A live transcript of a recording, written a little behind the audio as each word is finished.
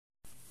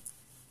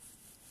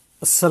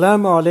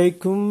Assalamu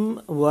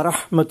alaikum wa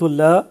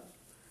rahmatullah.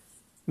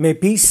 May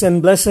peace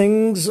and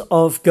blessings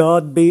of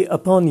God be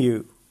upon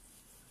you.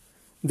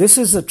 This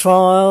is a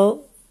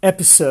trial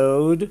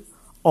episode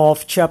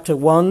of chapter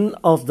 1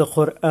 of the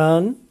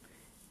Quran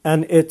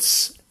and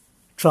its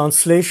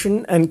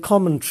translation and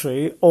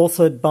commentary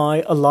authored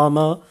by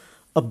Allama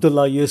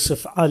Abdullah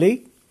Yusuf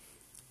Ali,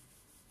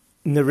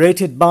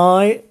 narrated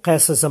by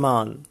Qais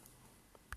Zaman.